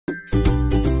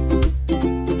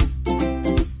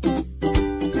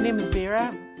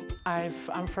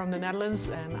I'm from the Netherlands,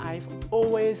 and I've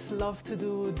always loved to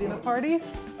do dinner parties.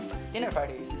 Dinner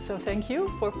parties. So thank you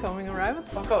for coming around.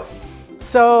 Of course.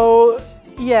 So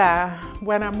yeah,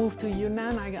 when I moved to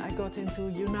Yunnan, I got into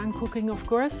Yunnan cooking, of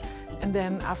course, and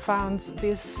then I found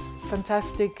this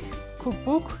fantastic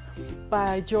cookbook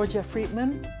by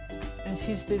Freedman, and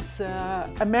she's this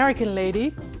American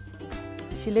lady.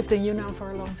 She lived in Yunnan for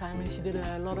a long time, and she did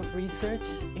a lot of research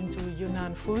into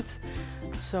Yunnan food.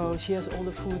 So she has all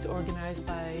the food organized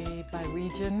by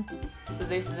region. So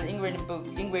this is an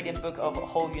ingredient book of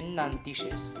whole Yunnan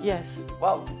dishes. Yes.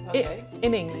 Wow. Okay.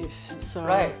 In English. So,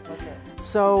 right. Okay.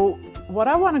 So what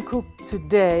I want to cook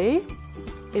today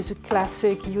is a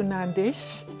classic Yunnan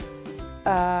dish.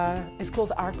 It's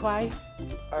called erkuai.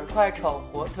 Erkuai 炒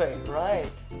火腿, right?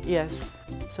 Yes.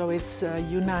 So it's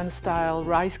Yunnan style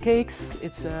rice cakes.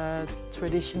 It's a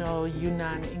traditional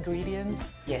Yunnan ingredient.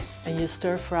 Yes. And you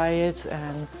stir fry it,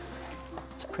 and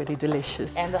it's pretty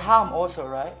delicious. And the ham also,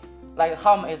 right? Like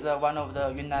ham is one of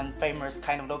the Yunnan famous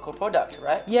kind of local product,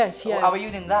 right? Yes, yes. Are we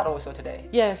using that also today?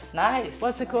 Yes. Nice.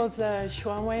 What's it called? The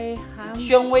宣威 ham?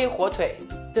 宣威火腿.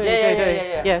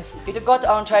 Yeah. Yes. It got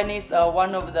on Chinese,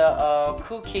 one of the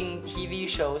cooking TV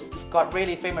shows got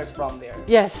really famous from there.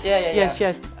 Yes. Yeah.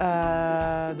 Yes.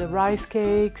 The rice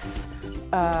cakes,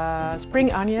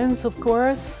 spring onions, of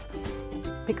course,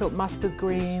 pickled mustard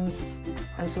greens,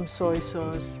 and some soy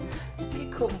sauce.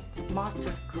 Pickled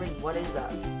mustard green, what is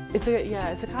that?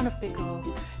 It's a kind of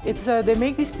pickle. It's they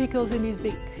make these pickles in these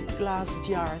big glass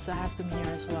jars. I have them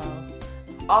here as well.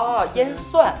 Ah, so, 腌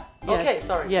蒜. Yes, Okay,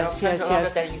 sorry. Yes. I'm trying to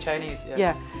understand in Chinese.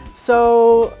 Yeah.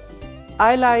 So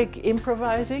I like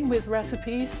improvising with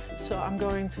recipes. So I'm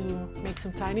going to make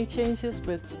some tiny changes,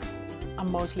 but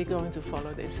I'm mostly going to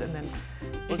follow this, and then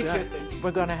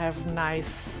we're gonna have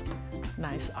nice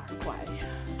erkuai.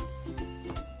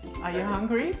 Are you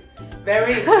hungry?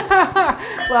 Very.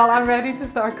 Well, I'm ready to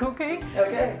start cooking.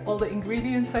 Okay. All the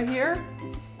ingredients are here.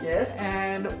 Yes.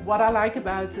 And what I like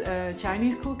about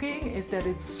Chinese cooking is that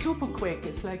it's super quick.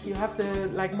 It's like you have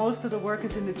like most of the work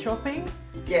is in the chopping.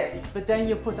 Yes. But then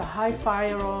you put a high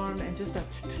fire on and just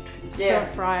stir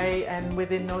fry, and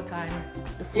within no time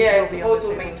the food will be on the it's supposed to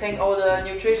table. maintain all the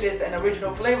nutritious and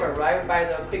original flavor, right? By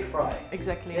the quick fry.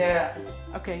 Exactly. Yeah.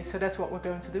 Okay, so that's what we're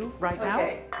going to do right now.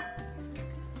 Okay.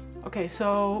 Okay,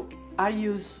 so I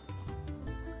use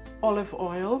olive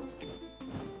oil,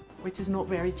 which is not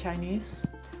very Chinese.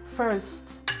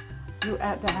 First, you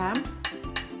add the ham.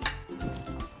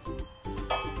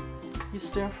 You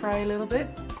stir fry a little bit.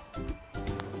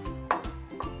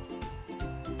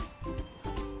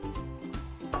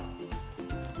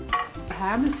 The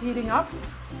ham is heating up.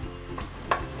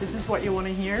 This is what you want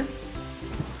to hear.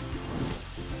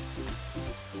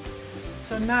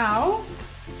 So now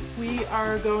we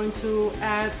are going to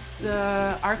add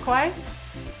the erkuai,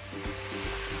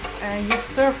 and you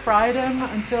stir fry them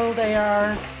until they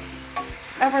are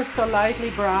ever so lightly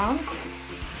brown.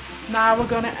 Now we're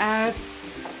going to add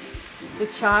the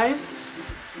chives,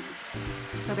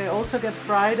 so they also get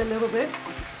fried a little bit.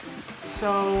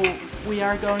 So we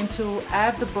are going to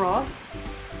add the broth,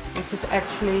 which is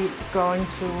actually going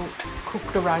to cook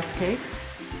the rice cakes.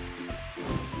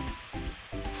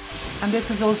 And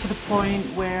this is also the point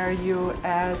where you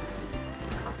add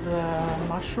the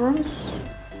mushrooms,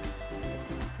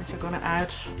 which are going to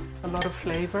add a lot of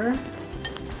flavor.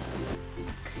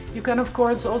 You can of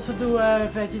course also do a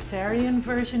vegetarian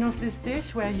version of this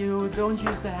dish where you don't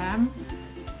use the ham,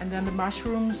 and then the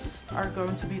mushrooms are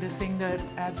going to be the thing that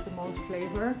adds the most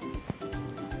flavor.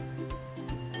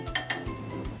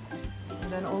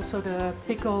 And then also the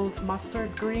pickled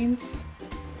mustard greens.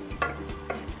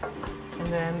 And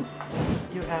then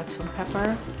you add some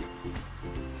pepper.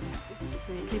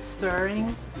 So you keep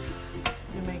stirring.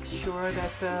 You make sure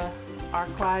that the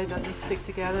erkuai doesn't stick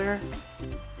together.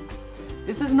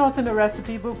 This is not in the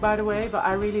recipe book, by the way, but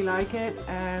I really like it,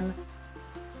 and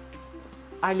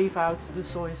I leave out the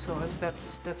soy sauce.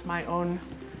 That's my own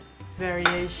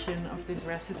variation of this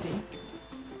recipe.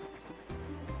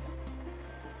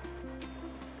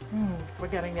 We're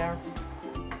getting there.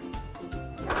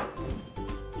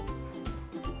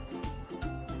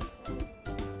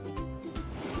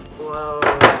 Whoa,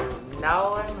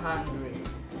 now I'm hungry.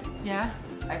 Yeah?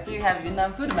 I see you have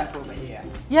Yunnan food map over here.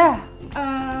 Yeah.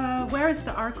 Where is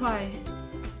the erkuai?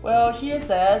 Well, here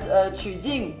says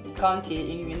Qujing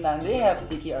County in Yunnan, they have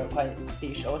sticky erkuai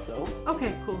dish also.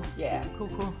 Okay, cool. Yeah. Cool.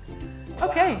 Wow.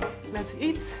 Okay, let's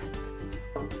eat.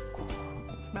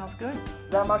 It smells good.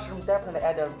 That mushroom definitely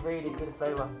add a really good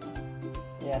flavor.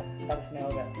 Yeah, I can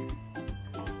smell that.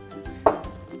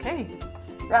 Okay.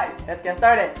 Right, let's get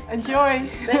started. Enjoy.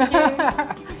 Thank you.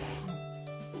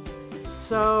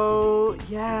 So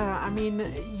yeah, I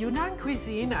mean, Yunnan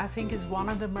cuisine I think is one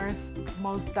of the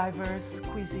most diverse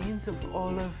cuisines of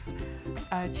all of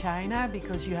China,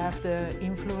 because you have the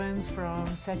influence from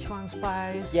Szechuan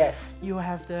spice. Yes. You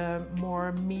have the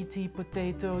more meaty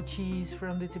potato cheese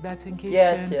from the Tibetan kitchen.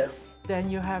 Yes, yes. Then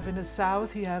you have in the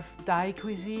south, you have Thai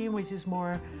cuisine, which is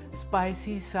more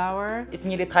spicy, sour. It's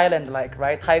nearly Thailand-like,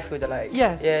 right? Thai food-like.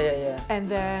 Yes. Yeah. And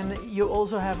then you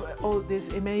also have all this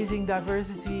amazing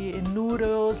diversity in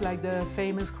noodles, like the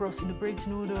famous crossing the bridge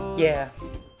noodles. Yeah.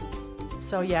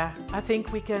 So yeah, I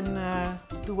think we can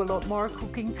do a lot more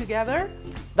cooking together.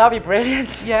 That'd be brilliant.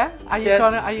 Yeah. Are you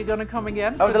Yes. gonna come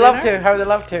again? I would for love dinner? to. I would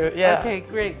love to. Yeah. Okay,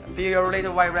 great. Be your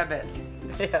little white rabbit.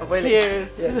 Yeah, really.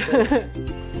 Cheers.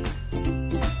 Yes.